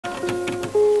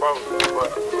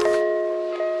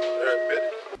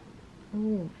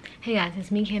Ooh. Hey guys,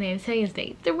 it's me, Kenna, and today is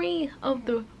day 3 of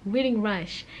the reading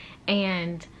rush,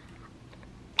 and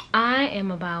I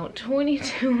am about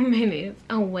 22 minutes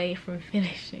away from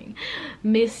finishing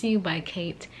Miss You by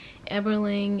Kate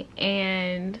Eberling.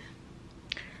 And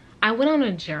I went on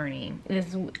a journey.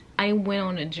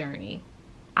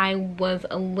 I was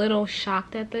a little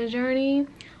shocked at the journey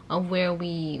of where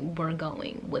we were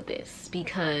going with this,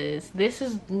 because this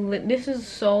is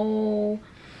so,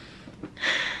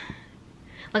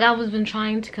 like, I was been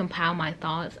trying to compile my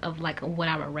thoughts of like what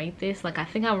I would rate this. Like, I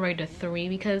think I would rate it a 3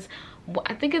 because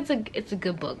I think it's a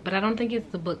good book, but I don't think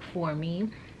it's the book for me,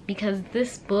 because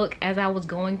this book, as I was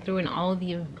going through and all of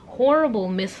the horrible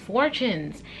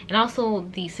misfortunes and also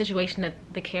the situation that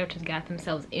the characters got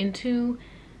themselves into,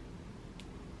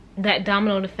 that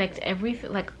domino effect,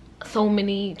 everything, like so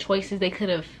many choices they could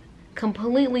have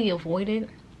completely avoided.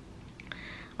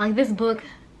 Like, this book,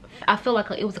 I feel like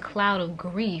it was a cloud of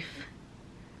grief,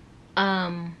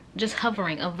 just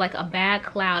hovering, of like a bad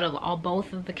cloud of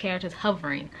both of the characters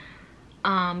hovering,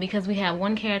 because we have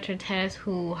one character, Tess,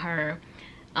 who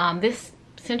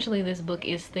essentially this book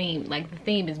is themed, like the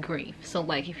theme is grief. So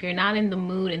like, if you're not in the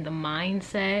mood and the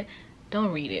mindset,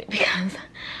 don't read it, because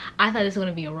I thought it was going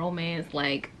to be a romance,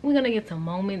 like we're gonna get some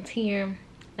moments here.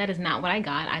 That is not what I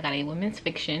got. I got a women's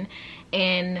fiction,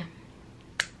 and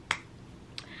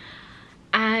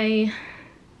the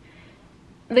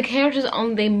characters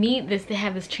they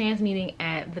have this chance meeting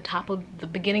at the top of the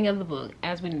beginning of the book,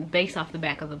 as we based off the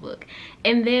back of the book,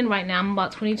 and then right now I'm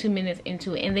about 22 minutes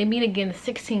into it, and they meet again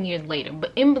 16 years later.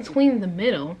 But in between the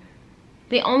middle,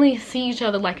 they only see each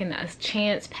other like in a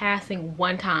chance passing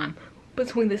one time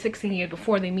between the 16 years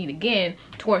before they meet again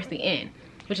towards the end,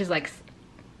 which is like,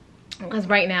 because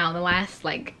right now the last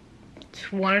like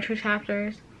 1 or 2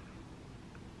 chapters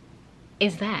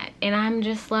is that, and I'm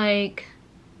just like,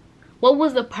 what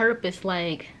was the purpose,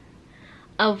 like,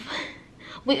 of,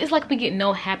 it's like we get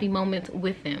no happy moments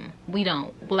with them. We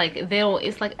don't, like,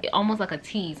 it's like almost like a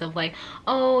tease of like,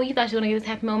 oh, you thought you were gonna get this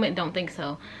happy moment, don't think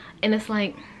so. And it's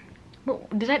like, well,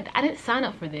 I didn't sign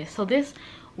up for this. So this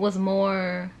was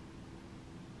more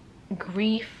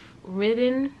grief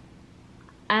ridden.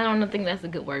 I don't think that's a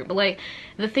good word, but like,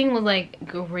 the thing was like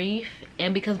grief,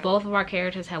 and because both of our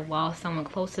characters have lost someone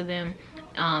close to them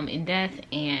in death,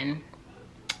 and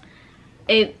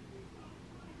it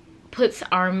puts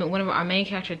one of our main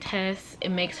character, Tess, it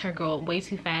makes her grow up way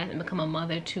too fast and become a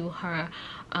mother to her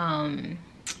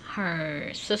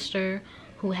her sister,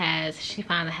 who she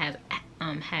finally has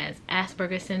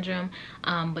Asperger's syndrome,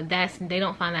 but they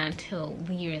don't find out until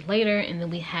years later. And then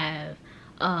we have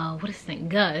what is his name,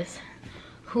 Gus,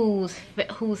 whose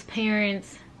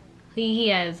parents, he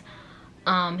has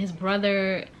his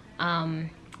brother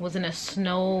was in a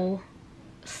skiing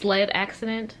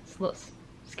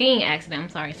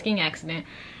accident,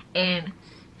 and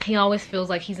he always feels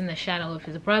like he's in the shadow of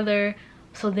his brother.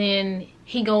 So then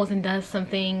he goes and does some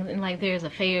things, and like there's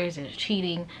affairs, there's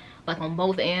cheating, like on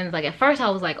both ends. Like, at first I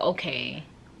was like, okay,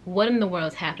 what in the world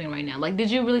is happening right now? Like,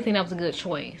 did you really think that was a good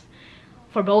choice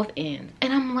for both ends?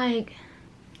 And I'm like,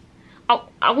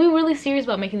 are we really serious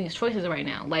about making these choices right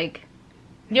now? Like,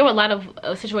 there were a lot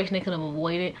of situations they could have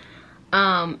avoided,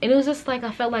 and it was just like,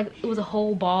 I felt like it was a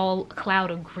whole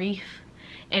cloud of grief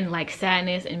and like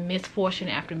sadness and misfortune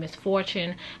after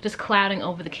misfortune just clouding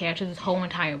over the characters this whole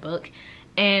entire book.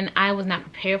 And I was not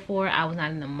prepared for it. I was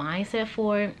not in the mindset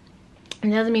for it. It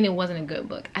doesn't mean it wasn't a good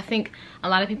book. I think a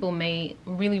lot of people may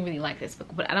really like this book,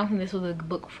 but I don't think this was a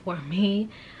book for me.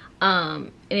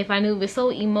 And if I knew it was so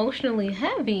emotionally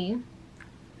heavy,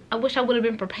 I wish I would have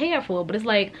been prepared for it. But it's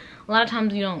like, a lot of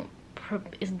times they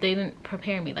didn't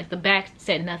prepare me. Like, the back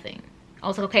said nothing. I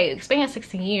was like, okay, it's been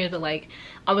 16 years, but like,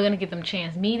 are we gonna get them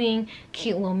chance meeting,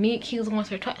 cute little meet cutes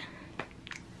once or twice?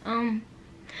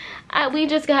 We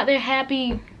just got their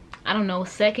happy, I don't know,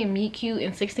 second meet cute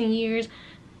in 16 years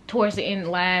towards the end,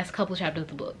 last couple chapters of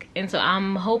the book. And so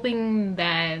I'm hoping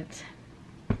that,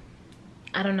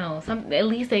 I don't know, at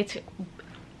least they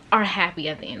are happy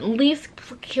at the end. At least,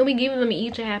 can we give them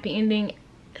each a happy ending?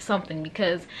 Something,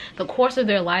 because the course of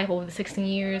their life over the 16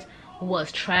 years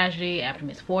was tragedy after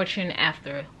misfortune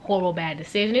after horrible bad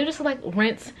decision. It was just like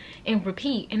rinse and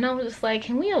repeat, and I was just like,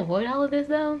 can we avoid all of this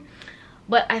though?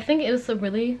 But I think it was a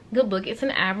really good book. It's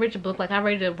an average book. Like, I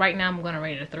rated it, right now I'm gonna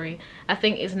rate it a 3. I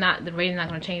think the rating's not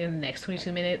gonna change in the next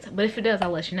 22 minutes, but if it does,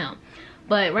 I'll let you know.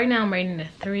 But right now I'm rating it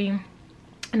a 3,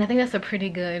 and I think that's a pretty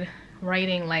good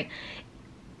rating. Like,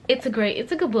 it's a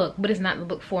good book, but it's not the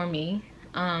book for me.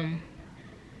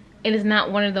 It is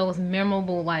not one of those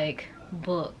memorable, like,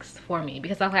 books for me,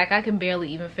 because I can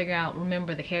barely even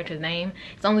remember the character's name.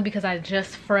 It's only because I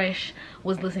just fresh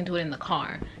was listening to it in the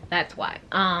car. That's why.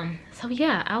 So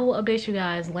yeah, I will update you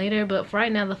guys later, but for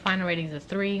right now the final ratings is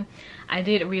 3. I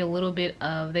did read a little bit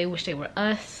of They Wish They Were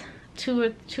Us,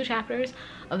 two chapters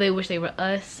of They Wish They Were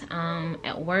Us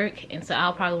at work, and so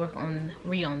I'll probably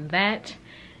read on that,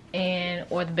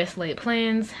 or The Best Laid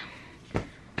Plans.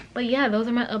 But yeah, those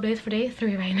are my updates for day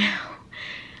 3 right now.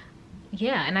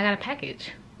 Yeah, and I got a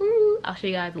package. Ooh, I'll show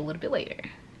you guys a little bit later.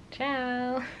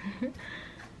 Ciao.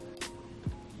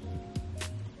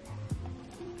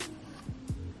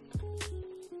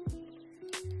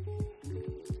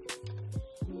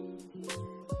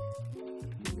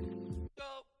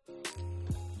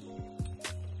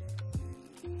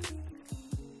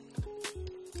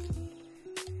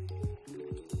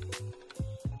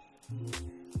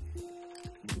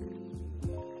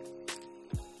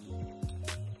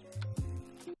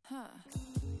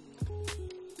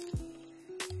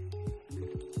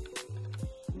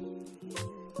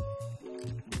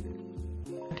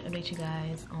 To update you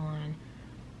guys on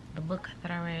the book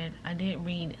that I read. I did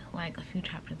read like a few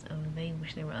chapters of They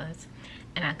Wish They Were Us,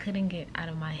 and I couldn't get out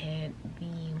of my head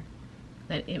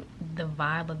the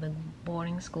vibe of the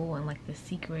boarding school and like the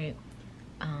secret,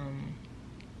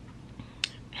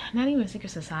 not even a secret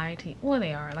society, well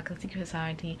they are like a secret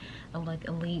society of like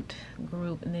elite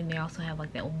group, and then they also have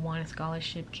like that one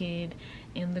scholarship kid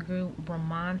in the group.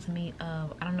 Reminds me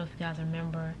of, I don't know if you guys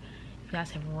remember, if you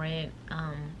guys have read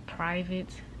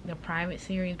the Private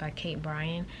series by Kate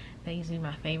Bryan. That used to be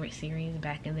my favorite series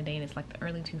back in the day, and it's like the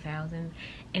early 2000s, and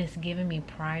it's giving me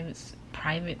private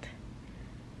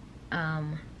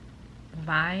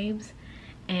vibes.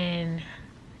 And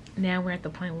now we're at the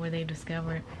point where they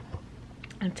discovered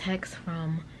a text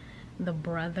from the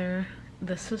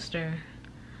sister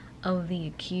of the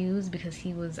accused, because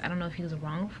he was, I don't know if he was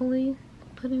wrongfully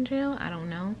put in jail, I don't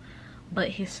know, but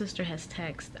his sister has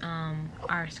texted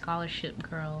our scholarship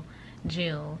girl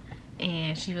Jill,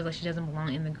 and she feels like she doesn't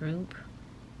belong in the group.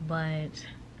 But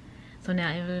so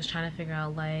now everyone's trying to figure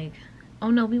out like, oh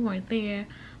no, we weren't there,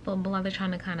 but they're trying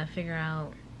to kind of figure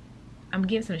out. I'm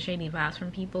getting some shady vibes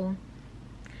from people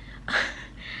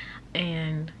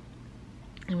and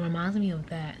it reminds me of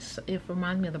that. So it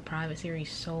reminds me of the Private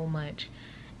series so much.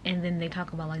 And then they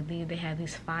talk about like they have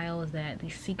these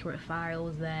secret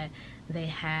files that they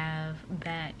have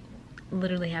that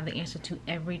literally have the answer to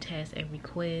every test, every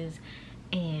quiz,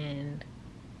 and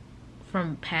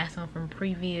passed on from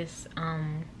previous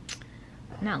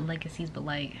not legacies, but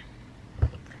like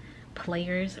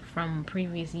players from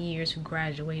previous years who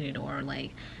graduated, or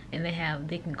like, and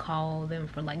they can call them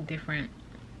for like different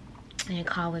in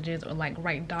colleges, or like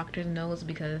write doctor's notes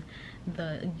because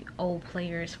the old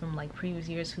players from like previous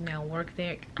years who now work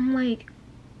there. I'm like,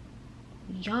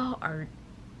 y'all are,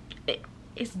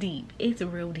 it's deep, it's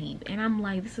real deep. And I'm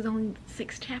like, this is only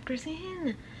 6 chapters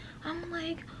in. I'm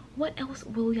like, what else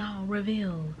will y'all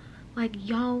reveal? Like,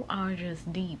 y'all are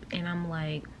just deep. And I'm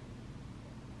like,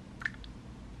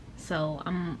 so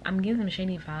I'm getting some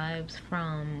shady vibes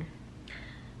from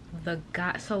the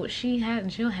guy. So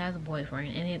Jill has a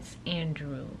boyfriend, and it's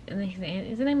Andrew. And then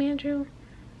is his name Andrew?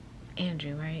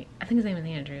 Andrew, right? I think his name is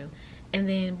Andrew. And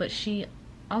then, but she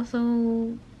gives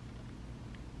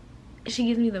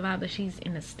me the vibe that she's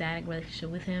in a static relationship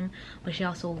with him, but she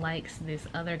also likes this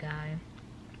other guy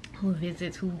who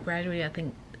graduated I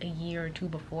think a year or 2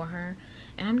 before her.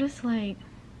 And I'm just like,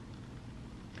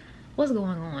 what's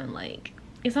going on? Like,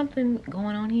 is something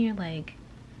going on here? Like,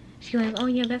 she like, oh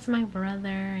yeah, that's my brother,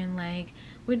 and like,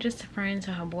 we're just friends.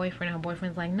 To her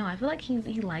boyfriend's like, no, I feel like he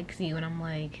likes you. And I'm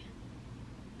like,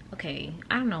 okay,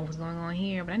 I don't know what's going on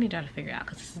here, but I need y'all to figure it out,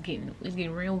 because it's getting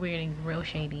real weird and real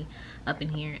shady up in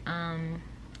here.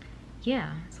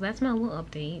 Yeah, so that's my little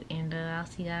update, and I'll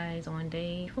see you guys on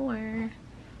day 4.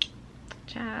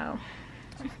 Ciao.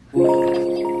 What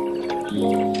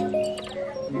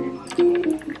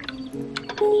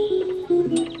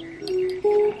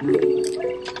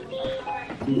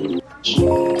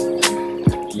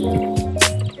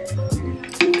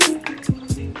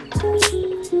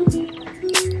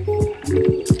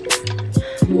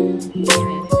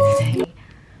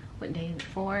day is it?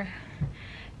 4?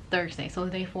 Thursday. So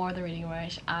day 4 of the reading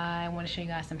rush. I want to show you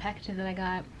guys some packages that I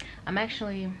got.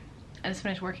 I just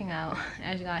finished working out,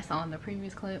 as you guys saw in the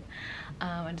previous clip.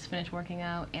 I just finished working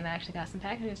out, and I actually got some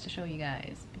packages to show you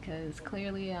guys, because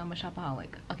clearly I'm a shopaholic.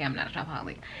 Okay, I'm not a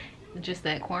shopaholic, just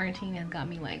that quarantine has got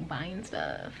me like buying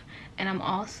stuff. And I'm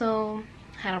also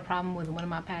had a problem with one of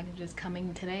my packages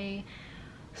coming today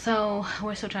So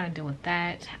we're still trying to deal with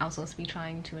that. I was supposed to be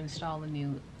trying to install a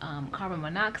new carbon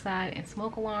monoxide and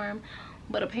smoke alarm,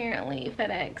 but apparently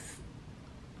FedEx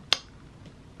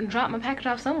dropped my package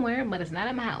off somewhere, but it's not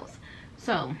at my house.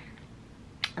 So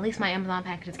at least my Amazon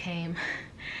packages came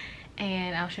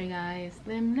and I'll show you guys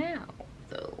them now.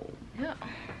 So yeah,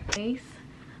 base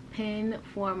pen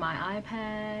for my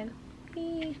iPad.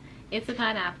 It's a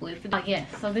pineapple. It's a, yes,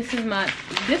 so this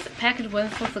package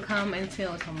wasn't supposed to come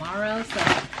until tomorrow, so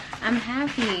I'm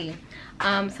happy.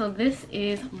 So this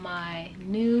is my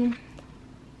new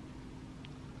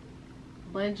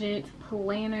budget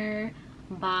planner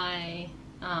by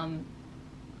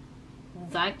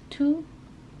Zytu.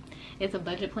 It's a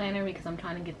budget planner because I'm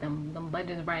trying to get them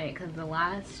budgets right, because the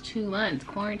last 2 months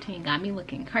quarantine got me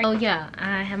looking crazy. Oh yeah,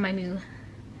 I have my new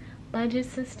budget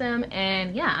system,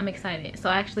 and yeah, I'm excited. So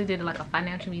I actually did like a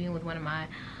financial meeting with one of my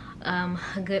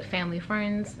good family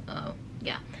friends.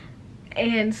 Yeah,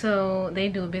 and so they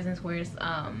do a business where it's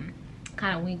kind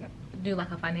of, we do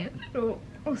like a financial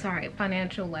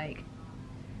like,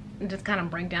 just kind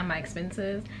of break down my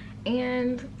expenses.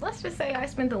 And let's just say I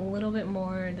spent a little bit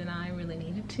more than I really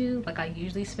needed to, like I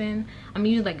usually spend. I'm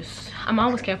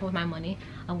always careful with my money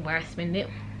of where I spend it,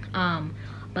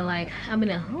 but like I've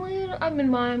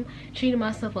been treating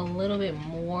myself a little bit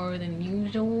more than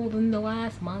usual in the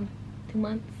last month, 2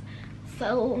 months.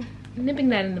 So nipping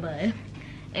that in the bud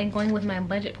and going with my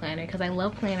budget planner, because I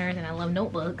love planners and I love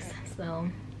notebooks,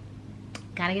 so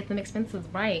gotta get them expenses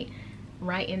right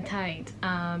and tight,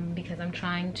 because I'm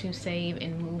trying to save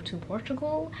and move to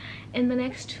Portugal in the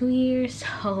next 2 years.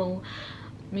 So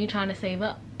me trying to save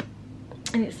up,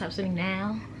 I need to stop spending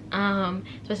now.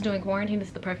 Especially during quarantine, this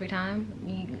is the perfect time.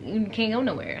 You can't go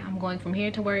nowhere. I'm going from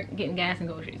here to work, getting gas and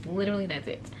groceries. Literally, that's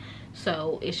it.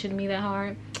 So it shouldn't be that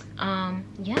hard.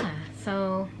 Yeah,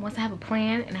 so once I have a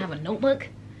plan and I have a notebook,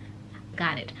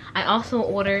 got it. I also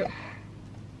ordered,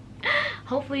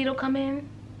 hopefully it'll come in.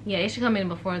 Yeah, it should come in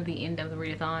before the end of the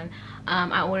readathon.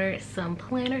 I ordered some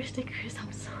planner stickers.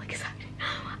 I'm so excited.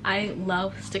 I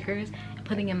love stickers.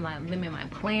 Putting them in my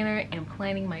planner and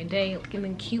planning my day,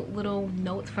 giving cute little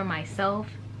notes for myself.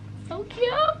 So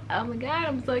cute. Oh my god,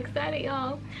 I'm so excited,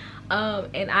 y'all.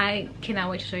 And I cannot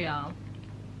wait to show y'all.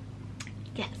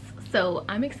 Yes, so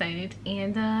I'm excited,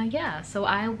 and yeah, so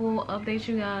I will update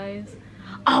you guys.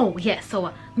 Oh yes, so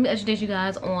let me update you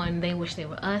guys on They Wish They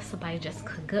Were Us by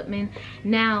Jessica Goodman.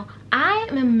 Now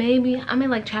I'm in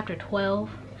like chapter 12,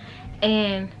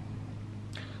 and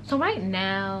so right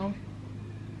now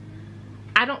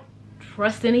I don't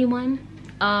trust anyone,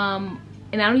 and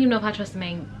I don't even know if I trust the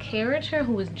main character,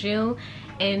 who is Jill.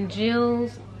 And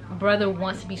Jill's brother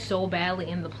wants to be so badly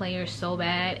in the players so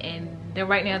bad, and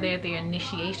they're at their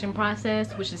initiation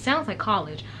process, which it sounds like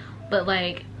college, but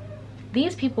like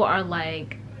these people are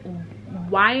like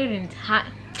wired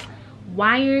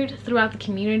throughout the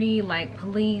community, like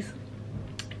police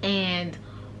and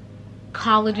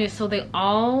colleges, so they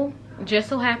all just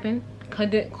so happen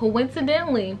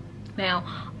coincidentally now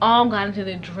all got into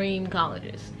their dream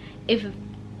colleges.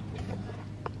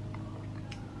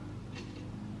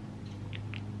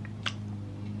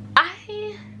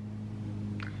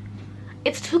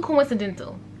 It's too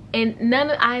coincidental, and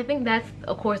I think that's,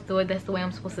 of course, that's the way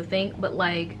I'm supposed to think, but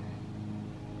like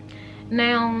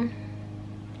now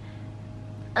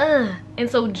and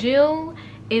so Jill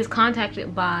is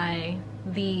contacted by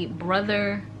the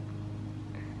brother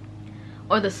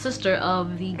or the sister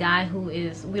of the guy who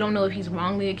is, we don't know if he's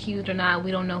wrongly accused or not, we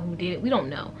don't know who did it, we don't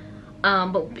know,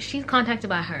 but she's contacted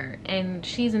by her, and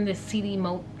she's in this seedy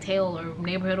motel or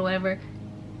neighborhood or whatever,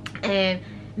 and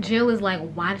Jill is like,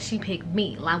 why did she pick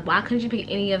me? Like, why couldn't she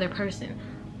pick any other person?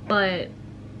 But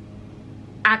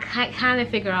I kind of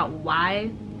figure out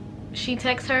why she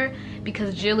texts her,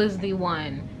 because Jill is the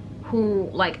one who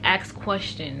like asks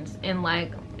questions, and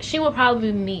like she would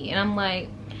probably be me, and I'm like,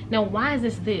 now why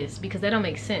is this? Because that don't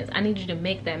make sense. I need you to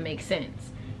make that make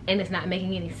sense, and it's not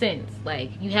making any sense. Like,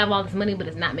 you have all this money, but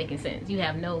it's not making sense. You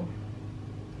have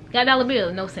got a dollar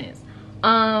bill, no sense.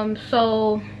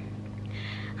 So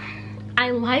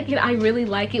I like it, I really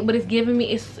like it, but it's giving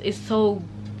me, it's so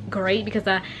great because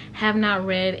I have not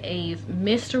read a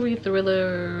mystery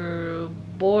thriller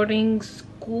boarding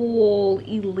school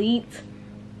elite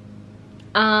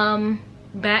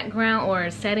background or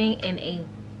setting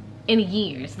in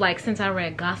years, like since I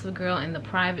read Gossip Girl and the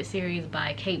Private series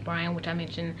by Kate Bryan, which I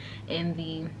mentioned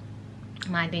in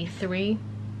my day 3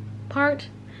 part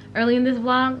early in this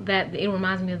vlog, that it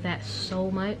reminds me of that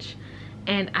so much.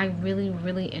 And I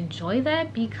really enjoy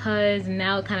that, because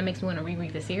now it kind of makes me want to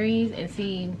reread the series and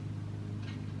see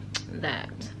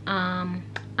that. I'm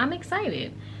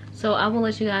excited, so I will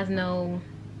let you guys know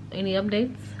any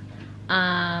updates.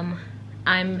 I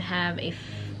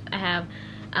have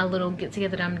a little get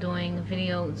together that I'm doing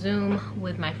video Zoom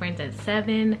with my friends at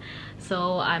 7,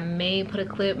 so I may put a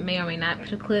clip, may or may not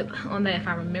put a clip on that if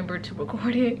I remember to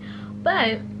record it,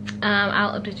 but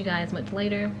I'll update you guys much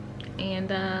later. And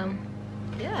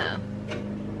yeah,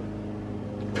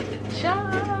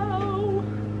 ciao.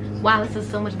 Wow, this is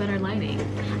so much better lighting.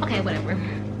 Okay, whatever.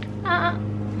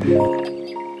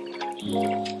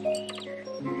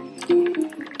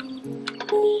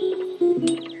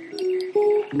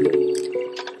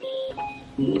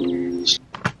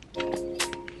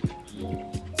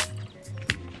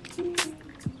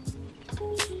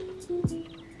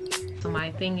 So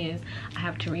my thing is, I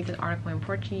have to read this article in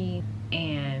Portuguese,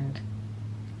 and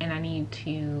I need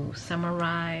to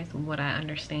summarize what I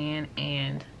understand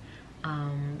and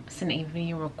send a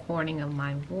video recording of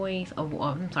my voice, a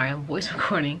voice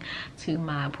recording to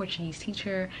my Portuguese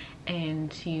teacher,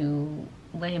 and to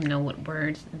let him know what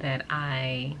words that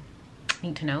I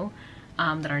need to know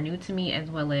that are new to me, as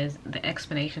well as the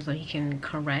explanation, so he can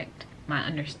correct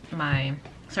my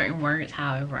certain words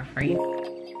however I phrase.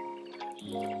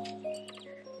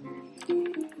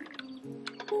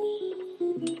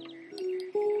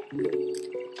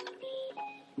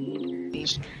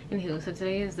 Anywho, so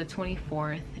today is the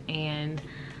 24th, and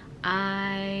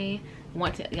I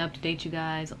want to update you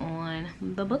guys on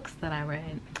the books that I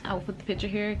read. I will put the picture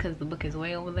here because the book is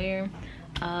way over there.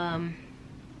 And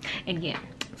yeah,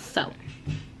 so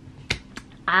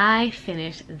I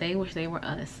finished They Wish They Were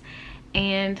Us,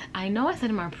 and I know I said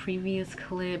in my previous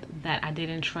clip that I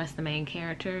didn't trust the main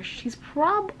character.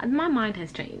 My mind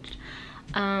has changed.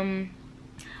 I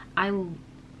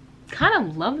kind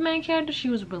of love the main character. She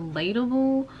was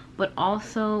relatable, but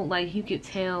also like you could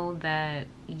tell that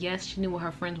yes, she knew what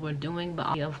her friends were doing,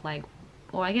 but of like,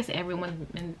 or I guess everyone's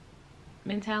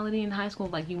mentality in high school,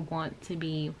 like you want to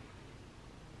be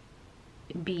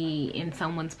in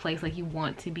someone's place, like you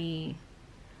want to be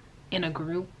in a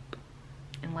group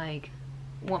and like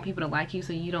want people to like you,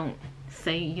 so you don't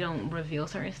reveal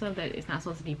certain stuff that it's not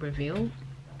supposed to be revealed.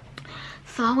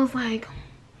 So I was like,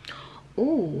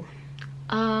 ooh,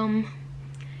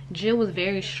 Jill was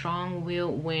very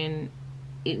strong-willed when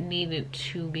it needed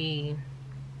to be,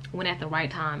 when at the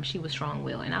right time she was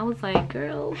strong-willed, and I was like,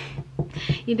 girl,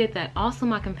 you did that. Also,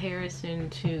 my comparison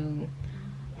to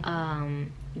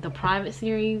the Private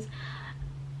series,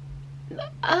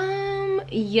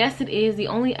 yes, it is. The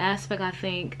only aspect, I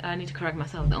think I need to correct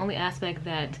myself, the only aspect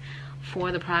that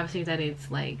for the Private series that it's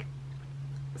like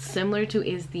similar to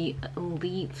is the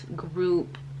elite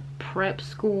group prep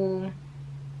school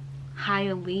high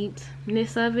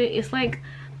eliteness of it. It's like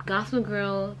Gospel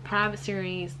Girl Private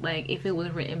series, like if it was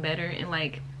written better and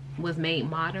like was made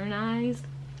modernized,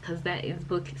 because that is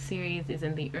book series is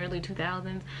in the early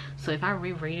 2000s, so if I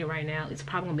reread it right now, it's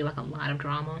probably gonna be like a lot of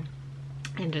drama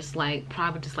and just like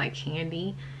probably just like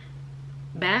candy,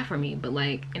 bad for me, but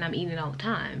like, and I'm eating it all the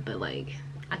time, but like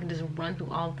I can just run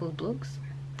through all of those books.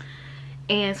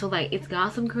 And so like it's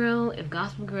Gossip Girl. If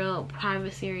Gossip Girl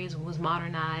Private series was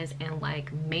modernized and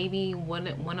like maybe one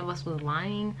of us was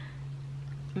lying,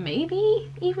 maybe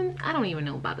even, I don't even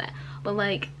know about that, but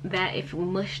like that, if we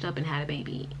mushed up and had a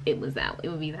baby, it would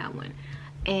be that one.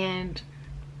 And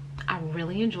I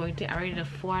really enjoyed it. I rated it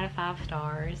 4 out of 5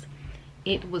 stars.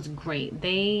 It was great.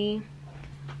 They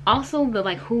also, the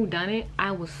like who done it,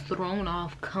 I was thrown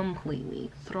off completely.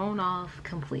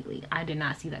 I did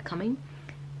not see that coming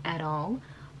at all.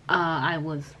 I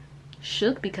was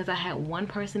shook because I had one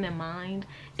person in mind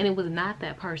and it was not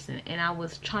that person, and I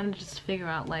was trying to just figure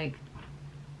out like,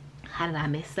 how did I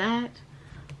miss that?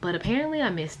 But apparently I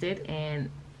missed it. And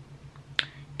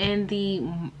the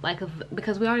like,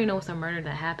 because we already know it's a murder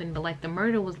that happened, but like the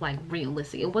murder was like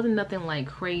realistic. It wasn't nothing like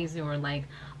crazy or like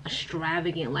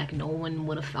extravagant like no one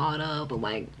would have thought of, or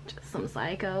like just some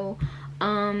psycho.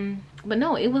 But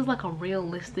no, it was like a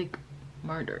realistic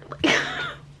murder. Like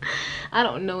I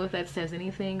don't know if that says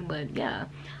anything, but yeah.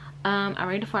 I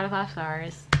rated 4 out of 5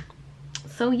 stars.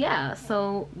 So yeah,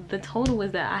 so the total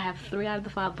was that I have 3 out of the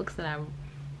 5 books that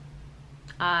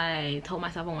I told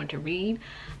myself I wanted to read.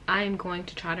 I am going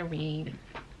to try to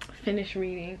finish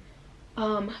reading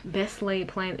Best Laid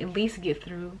Plan, at least get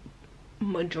through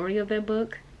majority of that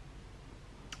book,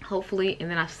 hopefully. And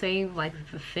then I saved like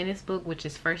the thinnest book, which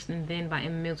is First and Then by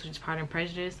Emma Mills, which is Pride and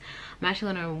Prejudice. I'm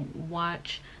actually gonna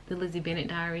watch the Lizzie Bennet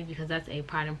Diaries because that's a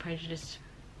Pride and Prejudice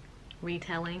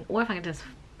retelling, or if I can just,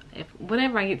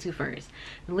 whatever I get to first,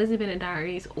 the Lizzie Bennet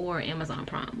Diaries or Amazon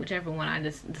Prime, whichever one I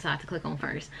just decide to click on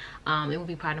first. It will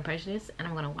be Pride and Prejudice, and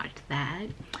I'm gonna watch that,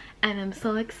 and I'm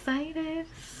so excited,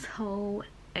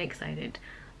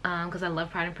 because I love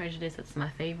Pride and Prejudice. It's my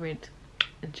favorite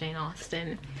Jane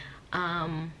Austen.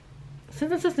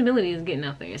 Sense and Sensibility is getting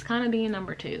up there. It's kind of being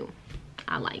number 2.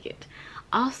 I like it.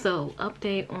 Also,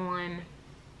 update on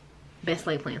Best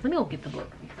Laid Plans. Let me go get the book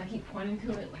because I keep pointing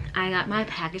to it. I got my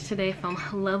package today from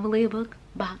Lovely Book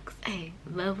Box. Hey,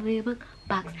 Lovely Book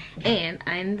Box. And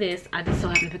in this, I just so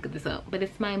happened to pick this up, but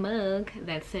it's my mug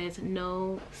that says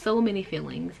 "No, so many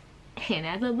feelings." And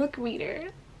as a book reader,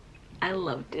 I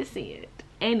love to see it.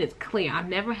 And it's clear. I've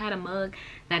never had a mug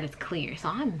that is clear, so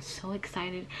I'm so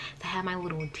excited to have my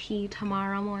little tea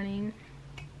tomorrow morning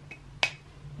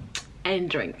and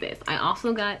drink this. I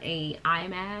also got a eye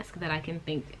mask that I can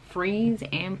freeze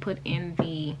and put in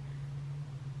the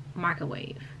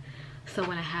microwave, so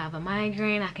when I have a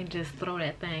migraine I can just throw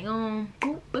that thing on,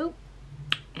 boop boop,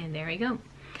 and there we go.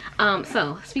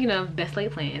 So speaking of Best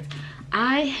Laid Plans,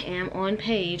 I am on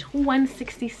page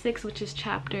 166, which is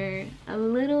chapter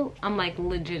I'm like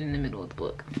legit in the middle of the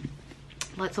book,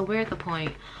 but so we're at the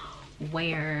point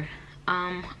where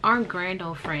our grand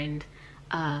old friend,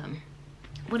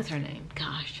 what is her name,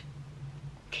 gosh,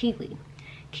 Keely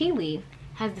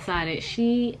has decided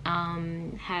she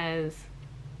has,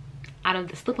 out of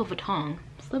the slip of her tongue,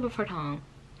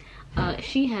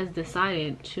 she has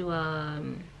decided to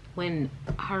when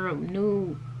her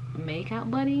new makeout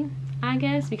buddy, I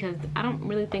guess, because I don't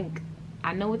really think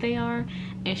I know what they are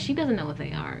and she doesn't know what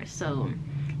they are, so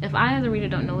if I as a reader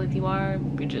don't know what you are,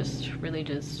 you're just really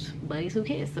just buddies who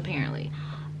kiss apparently.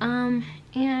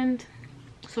 And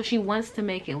so she wants to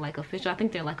make it like official. I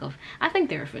think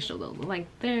they're official though, like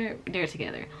they're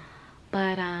together.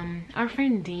 But our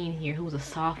friend Dean here, who was a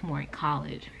sophomore at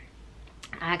college,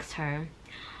 asked her,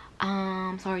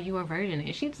 so are you a virgin?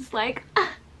 And she's just like,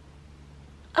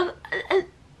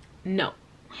 no.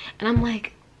 And I'm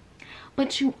like,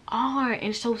 but you are.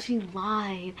 And so she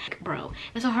lied, bro.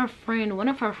 And so her friend, one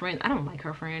of her friends, I don't like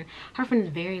her friend is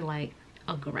very like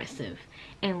aggressive,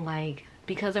 and like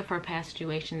because of her past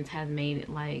situations has made it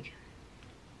like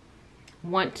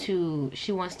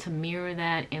she wants to mirror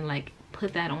that and like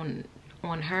put that on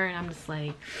her. And I'm just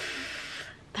like,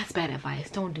 that's bad advice.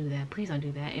 Don't do that. Please don't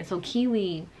do that. And so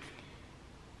Keely,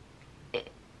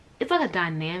 it's like a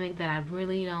dynamic that I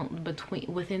really don't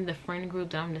within the friend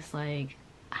group, that I'm just like,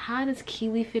 how does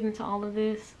Keely fit into all of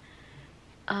this?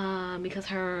 Because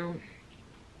her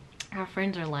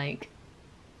friends are like,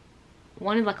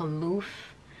 one is like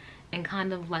aloof and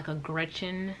kind of like a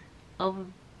Gretchen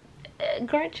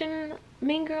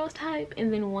Mean Girls type,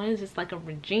 and then one is just like a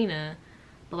Regina,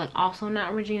 but like also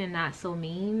not Regina, not so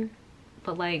mean,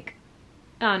 but like,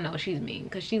 oh no, she's mean,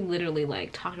 because she literally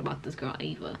like talked about this girl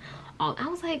Ava. I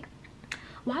was like,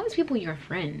 why are these people your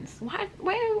friends? Why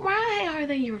are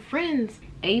they your friends?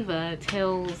 Ava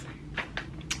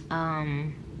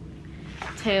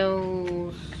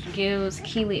gives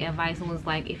Keely advice and was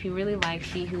like, if you really like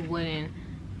she who wouldn't,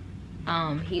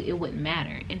 it wouldn't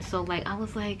matter. And so like I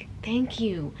was like, thank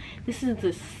you. This is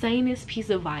the sanest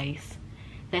piece of advice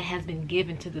that has been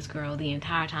given to this girl the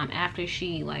entire time after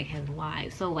she like has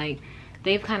lied. So like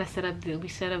they've kind of set up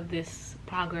this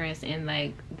progress, and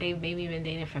like they've maybe been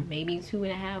dating for maybe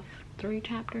 2.5, 3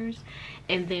 chapters,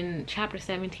 and then chapter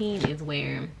 17 is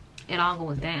where it all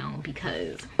goes down,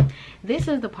 because this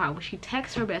is the part where she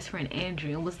texts her best friend Andrew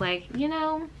and was like, you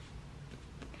know,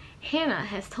 Hannah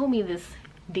has told me this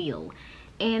deal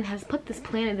and has put this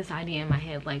plan and this idea in my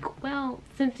head, like, well,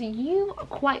 since you are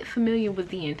quite familiar with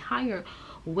the entire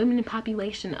women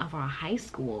population of our high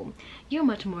school, you're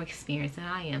much more experienced than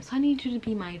I am, so I need you to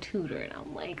be my tutor. And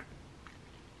I'm like,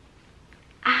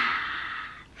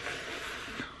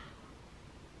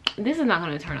 this is not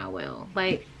going to turn out well.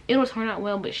 Like, it'll turn out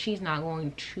well, but she's not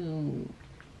going to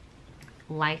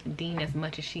like Dean as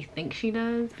much as she thinks she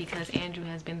does, because Andrew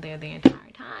has been there the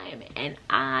entire time, and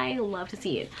I love to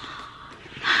see it.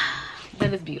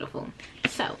 That is beautiful.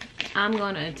 So I'm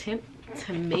going to attempt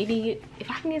to maybe get,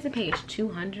 if I can get to page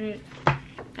 200,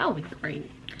 that would be great.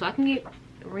 So I can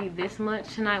read this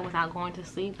much tonight without going to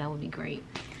sleep, that would be great.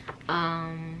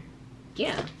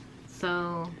 Yeah,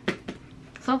 so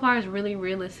far it's really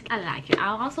realistic. I like it. I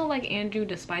also like Andrew,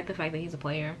 despite the fact that he's a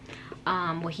player.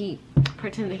 Well, he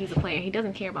pretends that he's a player. He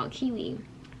doesn't care about Keely.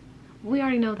 We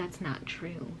already know that's not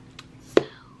true. So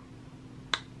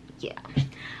yeah.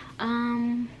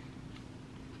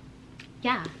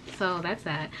 Yeah, so that's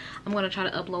that. I'm gonna try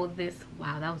to upload this.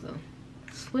 Wow, that was a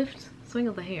swift swing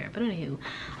of the hair. But anywho,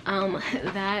 I'm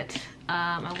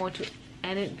going to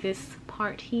edit this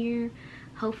part here,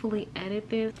 hopefully edit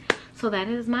this. So that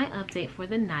is my update for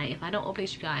the night. If I don't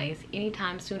update you guys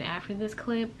anytime soon after this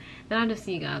clip, then I'll just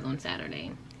see you guys on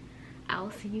Saturday. I'll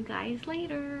see you guys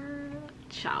later.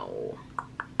 Ciao.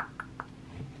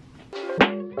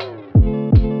 you.